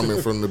us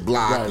coming from the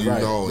block,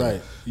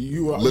 Right.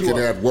 Looking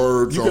at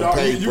words on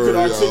paper. You could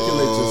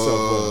articulate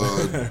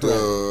yourself.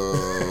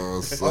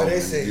 They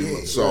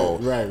say, so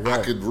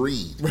I could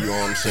read, you know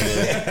what I'm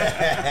saying?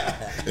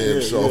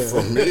 And so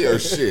from there,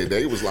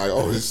 they was like,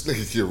 oh, this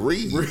nigga can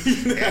read.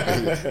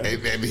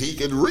 and he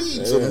can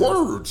read some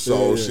words.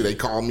 So they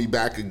called me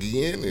back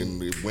again,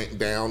 and it went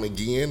down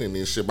again, and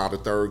then by the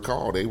third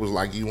call, they was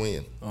like, you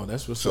in. Oh,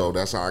 that's what's So up.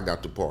 that's how I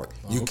got the part.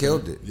 You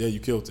killed it. Yeah, you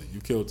killed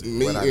it.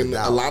 Me and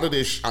a lot of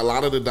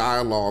the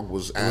dialogue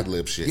was ad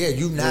lib shit. Yeah,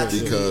 you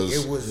naturally.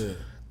 Because it was.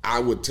 I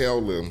would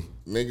tell them,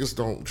 niggas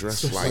don't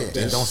dress like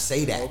this. Don't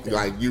say that.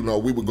 Like, we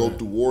would go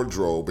through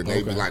wardrobe and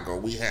they'd be like, oh,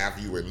 we have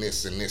you in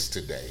this and this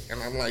today.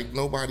 And I'm like,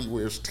 nobody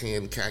wears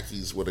tan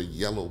khakis with a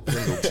yellow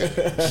pinto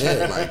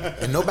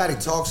check. And nobody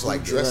talks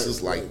like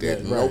dresses like that.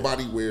 Right.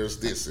 Nobody wears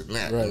this and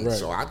that. Right.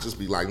 So I just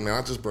be like, man,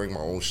 I just bring my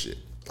own shit.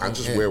 I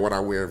just wear what I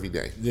wear every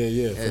day.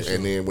 Yeah.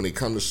 And then when it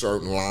comes to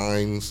certain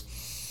lines,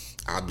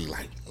 I'd be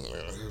like,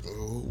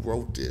 who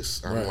wrote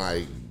this? I'm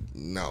like,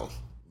 no.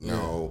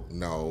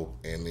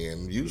 And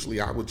then usually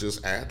I would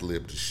just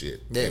ad-lib the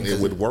shit, and it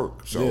would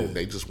work. So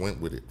they just went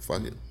with it.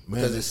 Fuck it.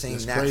 Man, Because it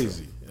seems that's natural.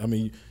 crazy.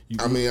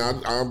 I mean,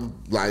 I'm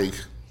like,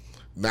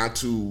 not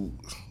to,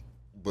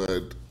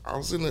 but I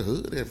was in the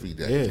hood every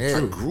day. Yeah, I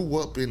true. grew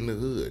up in the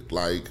hood.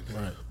 Like,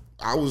 Right.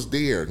 I was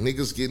there.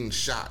 Niggas getting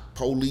shot,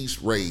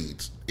 police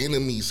raids,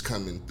 enemies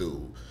coming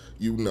through.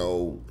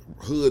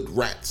 Hood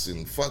rats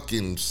and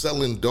fucking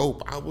selling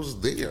dope. I was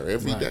there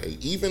every day.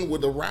 Even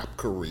with a rap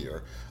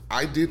career,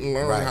 I didn't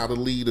learn how to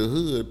lead a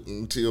hood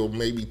until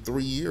maybe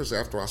 3 years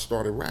after I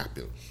started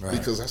rapping,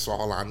 because that's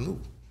all I knew.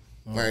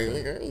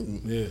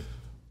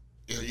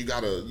 You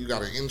got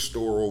an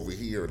in-store over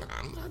here, and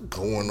I'm not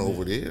going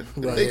over there.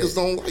 The niggas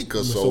don't like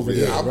us over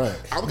there.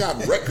 I've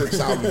got records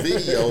out and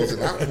videos,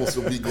 and I'm supposed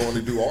to be going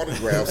to do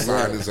autograph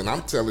signings, and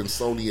I'm telling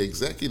Sony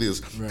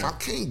executives, I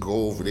can't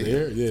go over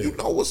there. You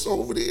know what's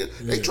over there?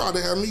 They tried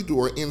to have me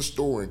do an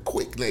in-store in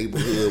Quick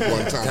neighborhood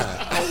one time.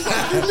 I was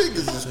like, you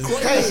niggas is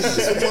crazy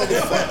as a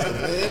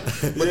motherfucker,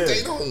 man. But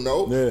they don't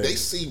know. They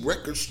see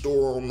record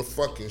store on the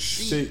fucking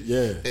sheet,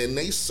 and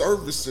they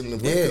servicing the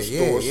record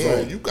store, so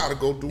you got to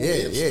go do an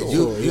in-store.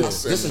 I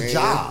said, this is a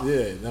job.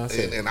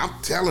 And I'm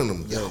telling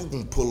them, y'all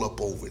gonna pull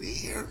up over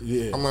there.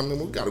 I'm like, man,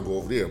 we gotta go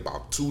over there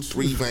about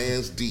 2-3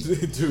 vans deep.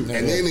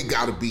 And then it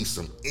gotta be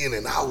some in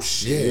and out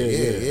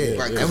shit.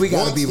 Like, and we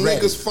gotta once be ready.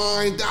 niggas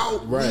find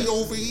out we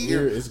over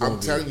here, I'm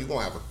be telling you, you're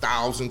gonna have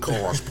 1,000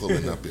 cars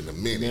pulling up in a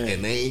minute,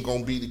 and they ain't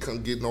gonna be to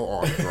come get no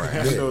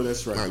autographs. I know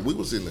that's right. Like, we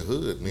was in the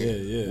hood,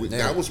 man.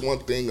 That was one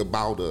thing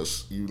about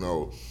us, and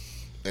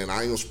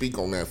I ain't gonna speak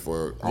on that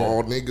for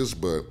all niggas,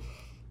 but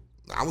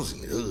I was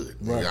in the hood.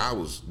 Nigga. I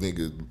was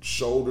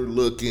shoulder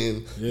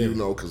looking,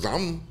 because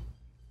I'm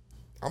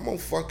on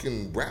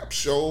fucking rap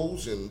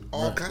shows and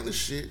all kind of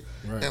shit,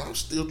 and I'm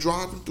still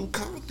driving through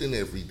Compton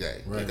every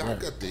day. I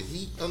got the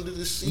heat under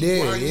the seat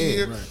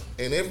here,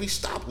 and every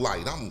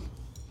stoplight I'm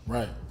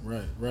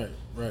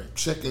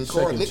checking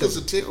cars. Niggas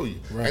will tell you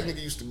that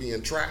nigga used to be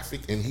in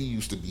traffic and he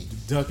used to be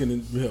ducking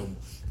and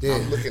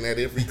I'm looking at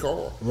every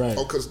car.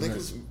 Because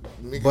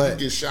niggas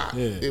get shot.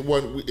 It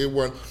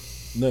wasn't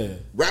Yeah.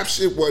 Rap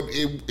shit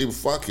wasn't it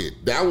fuck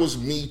it. That was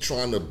me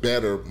trying to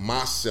better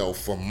myself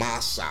from my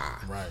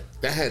side. Right.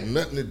 That had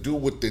nothing to do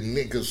with the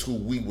niggas who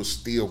we was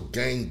still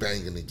gang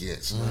banging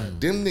against.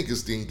 Them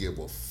niggas didn't give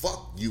a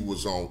fuck you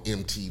was on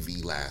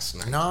MTV last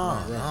night.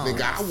 Nah,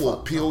 Nigga, I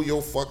will peel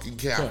your fucking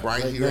cap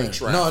right here in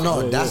traffic.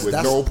 No, that's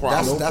no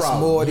problem. That's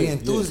more the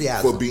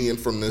enthusiasm for being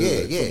from the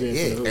hood.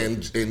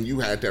 Yeah. And you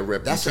had that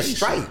reputation. That's a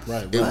stripe.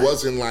 Right. It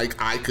wasn't like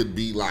I could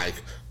be like,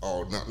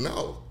 oh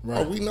no.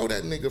 Right. Oh, we know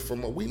that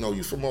nigga we know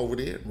you from over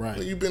there.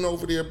 Right. You've been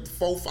over there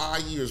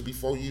 4-5 years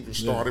before you even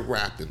started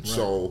rapping. Right.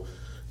 So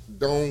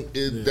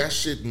that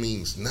shit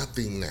means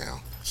nothing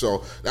now.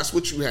 So that's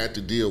what you had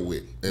to deal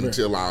with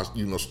until I,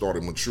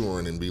 started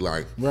maturing and be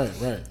like,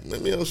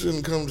 maybe I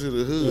shouldn't come to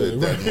the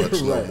hood that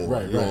much no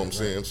more. You know what I'm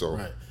saying? So,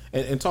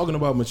 and talking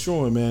about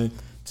maturing, man.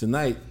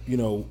 Tonight,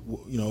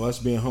 us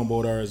being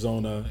Humboldt,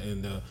 Arizona,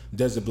 and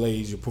Desert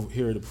Blaze, you're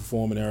here to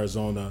perform in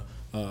Arizona.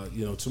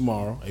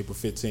 Tomorrow, April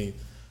 15th,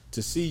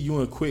 to see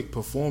you and Quick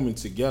performing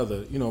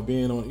together,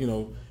 being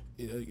on,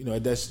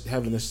 that's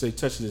having to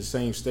touch the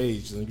same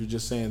stage. And you're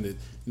just saying that,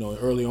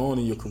 early on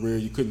in your career,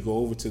 you couldn't go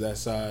over to that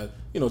side,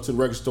 to the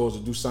record stores to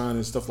do signings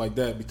and stuff like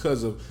that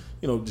because of,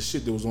 the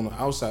shit that was on the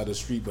outside of the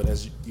street. But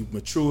as you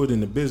matured in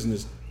the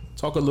business,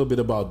 talk a little bit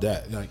about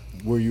that, like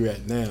where you're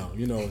at now,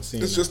 and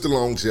seeing it's just the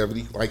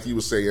longevity, like you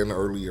were saying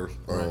earlier.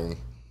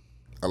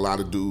 A lot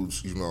of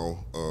dudes,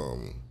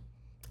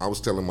 I was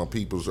telling my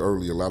peoples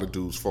earlier, a lot of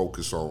dudes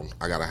focus on,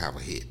 I gotta have a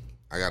hit.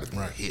 I gotta be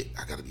a hit.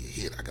 I gotta be a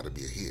hit. I gotta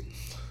be a hit.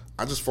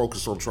 I just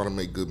focus on trying to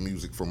make good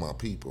music for my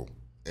people.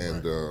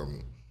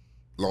 And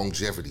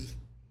longevity.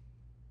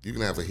 You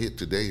can have a hit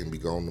today and be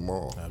gone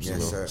tomorrow.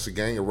 Yes, sir. It's a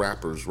gang of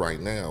rappers right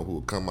now who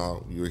will come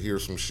out, you'll hear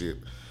some shit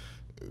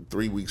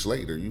 3 weeks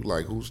later, you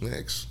like, who's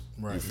next?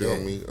 Right. You feel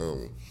me?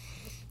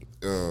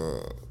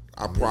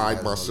 I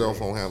pride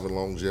myself on having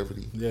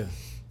longevity. Yeah.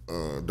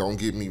 Don't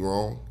get me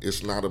wrong.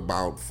 It's not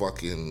about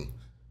fucking,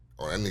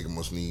 that nigga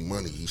must need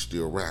money. He's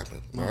still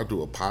rapping. I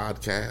do a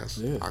podcast.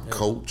 Yeah. I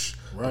coach.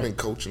 I've been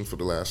coaching for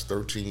the last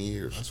 13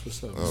 years. That's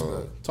what's up.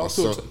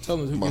 Tell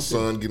him who my you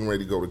son getting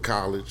ready to go to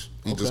college.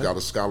 He just got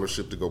a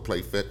scholarship to go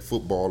play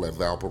football at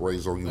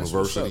Valparaiso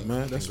University. What's up,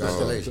 man. That's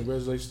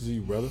congratulations to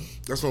you, brother.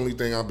 That's the only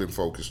thing I've been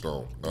focused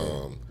on.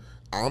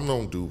 I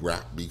don't do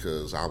rap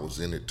because I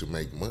was in it to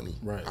make money.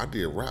 Right. I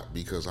did rap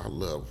because I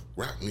love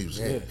rap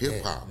music,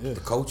 hip hop. The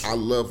culture. I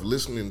love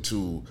listening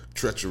to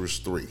Treacherous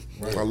 3.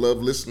 Right. I love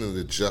listening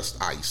to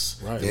Just Ice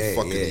and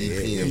fucking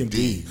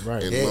EPMD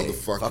and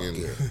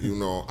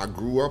motherfucking, I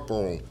grew up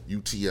on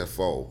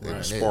UTFO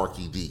and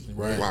Sparky D,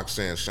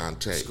 Roxanne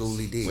Shante,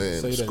 Schoolie D.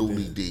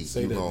 Schoolie D,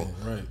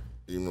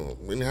 we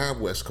didn't have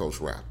West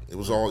Coast rap. It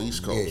was all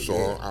East Coast.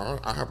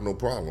 I have no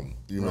problem,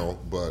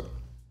 but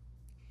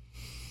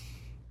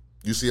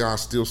you see how I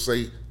still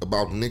say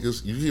about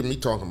niggas? You hear me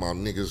talking about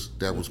niggas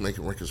that was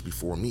making records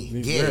before me.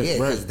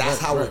 Because that's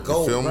how it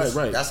goes.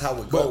 That's how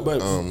it goes.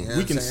 But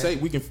we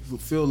can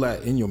feel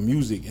that in your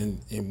music and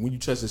when you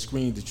touch the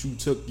screen that you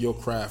took your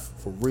craft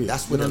for real.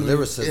 That's where the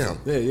lyricism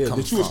comes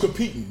that you was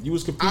competing. You knew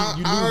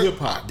hip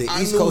hop. The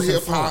East Coast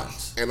hip hop,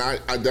 influence. and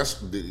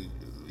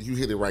you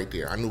hit it right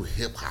there. I knew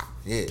hip hop.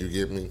 Yeah. You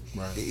get me?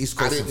 Right. The East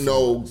Coast I didn't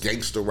know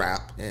gangster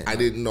rap. I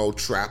didn't know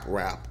trap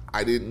rap.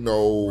 I didn't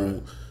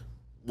know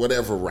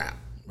whatever rap.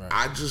 Right.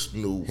 I just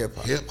knew hip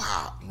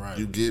hop. Right.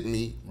 You get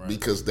me? Right.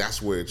 Because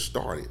that's where it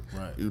started.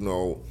 Right.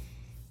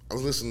 I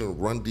was listening to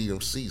Run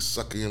DMC,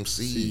 Sucker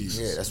MCs.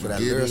 Yeah, that's where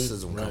that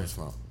lyricism comes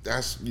from.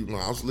 That's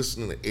I was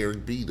listening to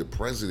Eric B, the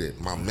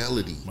President, My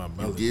Melody.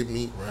 You get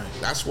me? Right.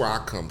 That's where I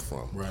come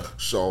from. Right.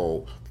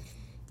 So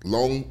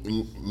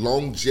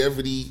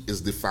longevity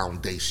is the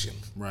foundation.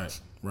 Right.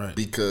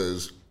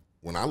 Because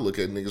when I look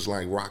at niggas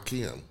like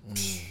Rakim,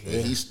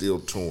 and he's still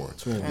touring.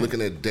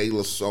 Looking at De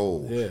La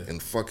Soul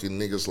and fucking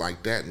niggas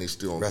like that, and they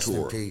still on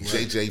tour.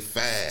 JJ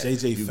Fad,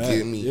 you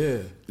get me? Yeah.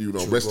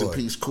 Rest in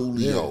peace,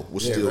 Coolio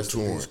was still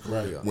touring.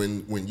 Right.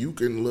 When you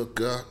can look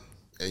up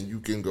and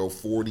you can go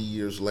 40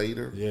 years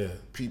later,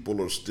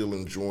 people are still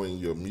enjoying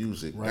your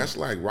music. Right. That's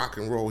like rock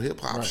and roll hip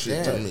hop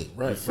shit to me.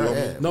 Right. You feel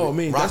me? No, I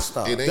mean That's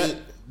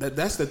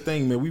the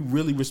thing, man. We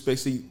really respect.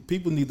 See,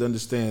 people need to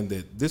understand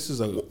that this is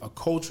a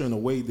culture in a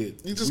way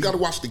that you just got to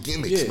watch the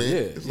gimmicks, man.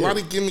 There's a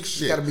lot of gimmick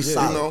shit. You got to be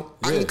solid.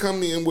 I can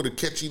come in with a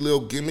catchy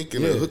little gimmick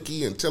and a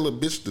hookie and tell a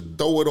bitch to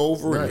throw it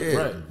over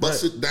and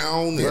bust it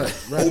down and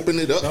open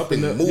it up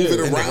and move it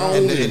around.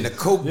 And the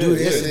coke do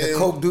this and the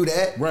coke do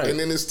that. Right. And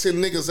then there's 10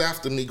 niggas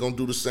after me gonna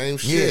do the same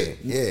shit.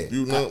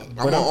 I'm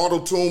gonna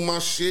auto-tune my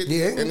shit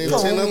and then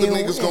 10 other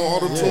niggas gonna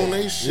auto-tune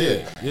their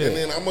shit. And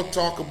then I'm gonna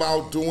talk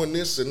about doing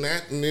this and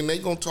that and then they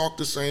gonna talk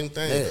the same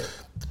thing.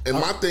 And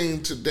my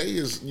thing today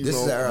is,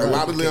 a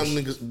lot of young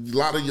niggas,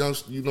 got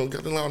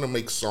to learn to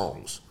make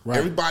songs. Right.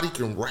 Everybody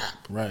can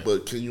rap,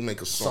 but can you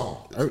make a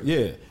song?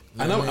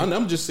 And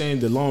I'm just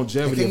saying the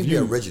longevity of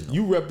you. Original.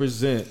 You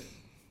represent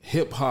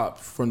hip hop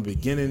from the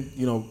beginning.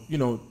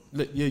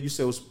 You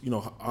said it was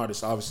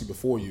artists obviously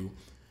before you,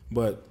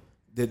 but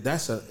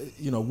that's a,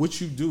 what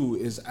you do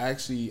is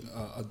actually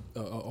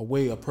a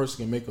way a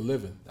person can make a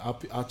living.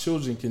 Our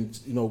children can,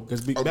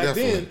 because back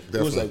then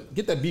it was like,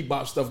 get that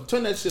beatbox stuff,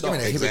 turn that shit off.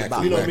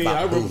 Exactly. You know what I mean?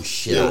 I remember,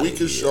 Yeah, we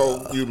can show,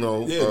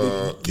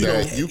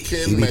 that you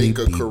can make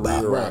a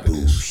career out of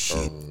this.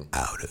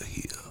 Out of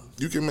here.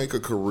 You can make a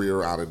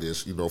career out of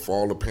this, for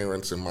all the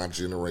parents in my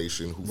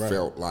generation who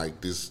felt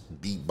like this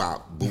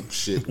bebop boop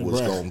shit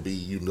was going to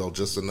be,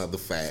 just another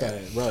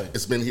fad. Right.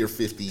 It's been here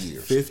 50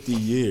 years. 50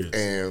 years.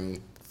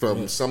 And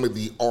from some of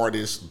the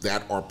artists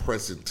that are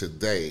present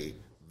today,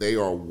 they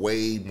are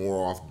way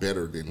more off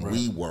better than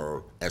we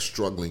were as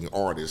struggling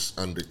artists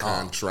under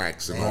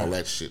contracts and all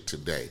that shit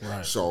today.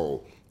 Right.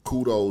 So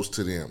kudos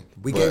to them.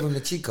 We gave them the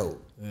cheat code.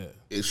 Yeah.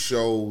 It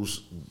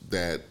shows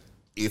that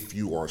if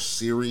you are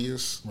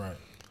serious,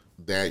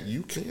 that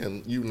you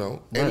can,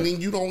 and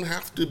then you don't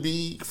have to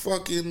be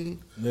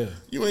fucking,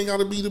 you ain't got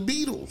to be the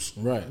Beatles.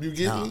 Right. You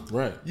get me?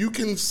 Right. You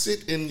can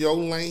sit in your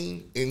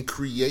lane and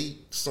create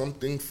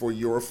something for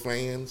your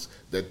fans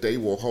that they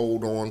will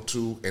hold on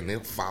to and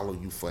they'll follow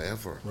you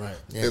forever. Right.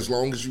 Yeah. As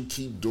long as you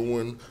keep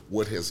doing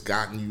what has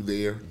gotten you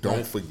there,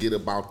 don't forget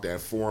about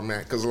that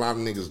format. Because a lot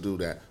of niggas do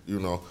that.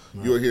 You'll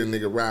hear a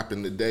nigga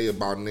rapping today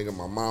about nigga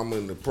my mama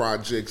and the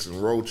projects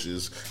and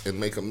roaches and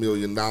make $1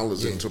 million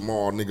and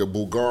tomorrow nigga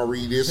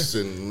Bulgari this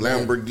and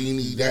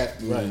Lamborghini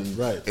that.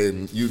 Right.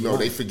 And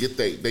they forget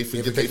they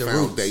forget their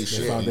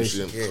foundation.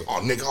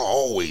 Oh nigga, I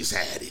always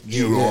had it.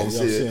 You know what I'm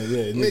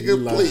saying?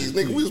 Nigga, please,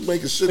 nigga, we was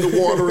making sugar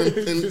water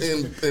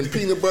and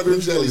peanut butter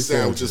and jelly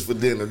sandwiches for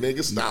dinner.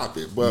 Nigga, stop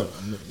it. But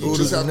you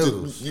just have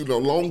to,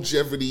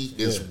 longevity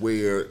is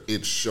where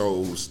it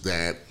shows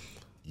that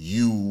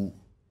you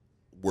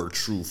were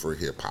true for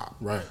hip hop.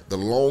 Right. The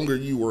longer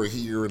you are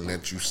here and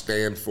that you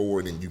stand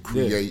for it and you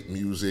create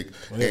music,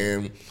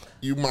 and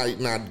you might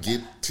not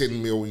get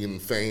 10 million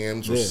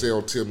fans or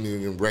sell 10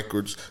 million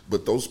records,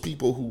 but those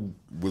people who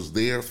was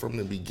there from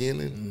the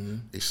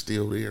beginning, they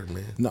still there,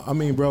 man. No, I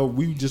mean, bro,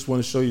 we just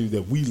want to show you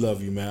that we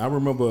love you, man. I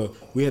remember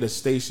we had a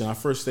station, our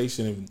first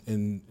station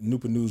in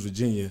Newport News,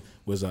 Virginia,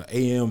 was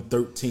AM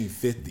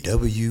 1350.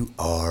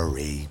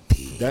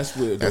 WRAP. That's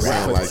what that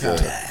sound like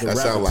that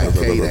sound like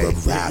K-Day.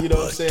 You know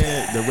what I'm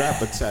saying? The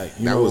Rap Attack.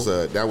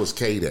 That was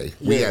K-Day.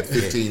 We had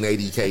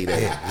 1580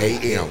 K-Day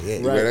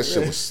AM. That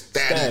shit was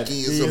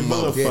staticky as a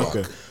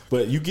motherfucker.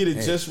 But you get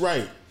it just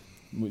right.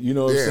 You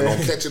know what I'm saying?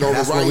 Don't catch it on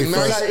the right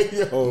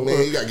night.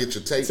 Man, you got to get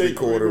your tape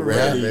recorder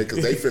ready, man,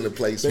 because they finna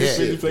play some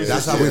shit.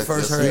 That's how we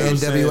first heard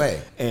NWA.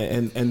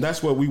 And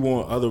that's what we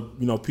want other,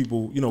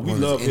 people, we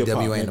love hip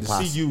hop, man. To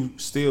see you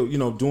still,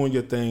 doing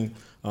your thing.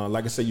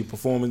 Like I said, you're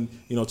performing,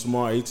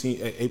 tomorrow,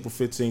 April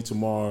 15th,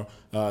 tomorrow,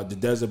 the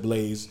Desert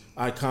Blaze,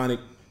 iconic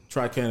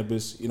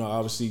Tri-Cannabis,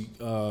 obviously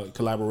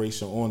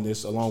collaboration on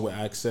this, along with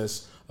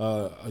Access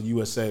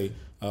USA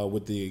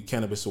with the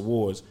Cannabis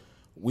Awards.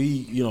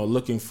 We,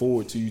 looking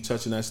forward to you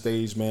touching that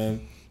stage,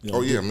 man.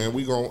 Man,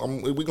 we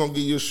gonna give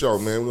you a show,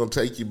 man. We're gonna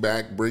take you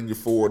back, bring you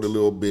forward a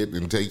little bit,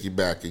 and take you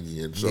back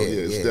again. So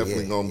it's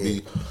definitely gonna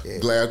be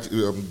glad.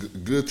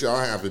 Good y'all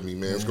having me,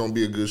 man. It's gonna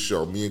be a good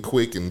show. Me and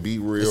Quick and Be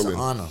Real and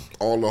honor.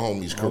 All the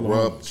homies,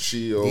 Corrupt,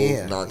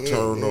 Shield,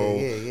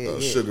 Nocturnal,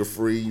 Sugar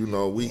Free. We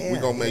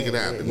gonna make it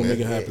happen, man. Make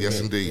it happen,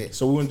 yes, man. indeed.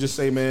 So we want to just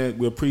say, man,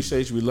 we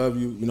appreciate you. We love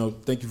you.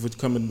 Thank you for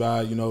coming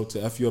by. To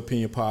F Your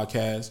Opinion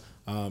podcast.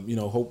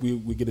 Hope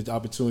we get an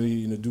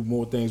opportunity to do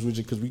more things with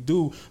you, because we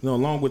do,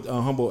 along with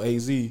Humble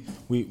AZ,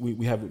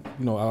 we have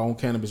our own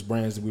cannabis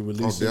brands that we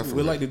release.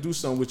 We'd like to do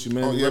something with you,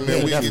 man. Oh yeah,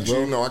 man, we get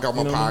you. I got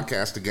my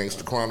podcast, The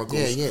Gangster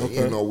Chronicles.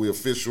 We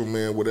official,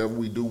 man. Whatever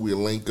we do, we'll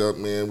link up,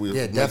 man. We'll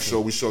make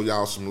sure we show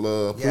y'all some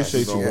love.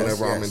 Appreciate you.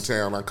 Whenever I'm in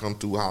town, I come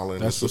through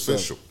hollering. It's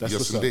official.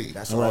 Yes, indeed.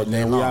 That's all right,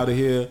 man. We out of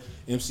here.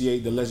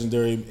 MC8, the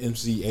legendary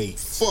MC8.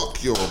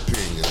 Fuck your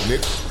opinion,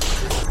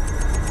 nigga.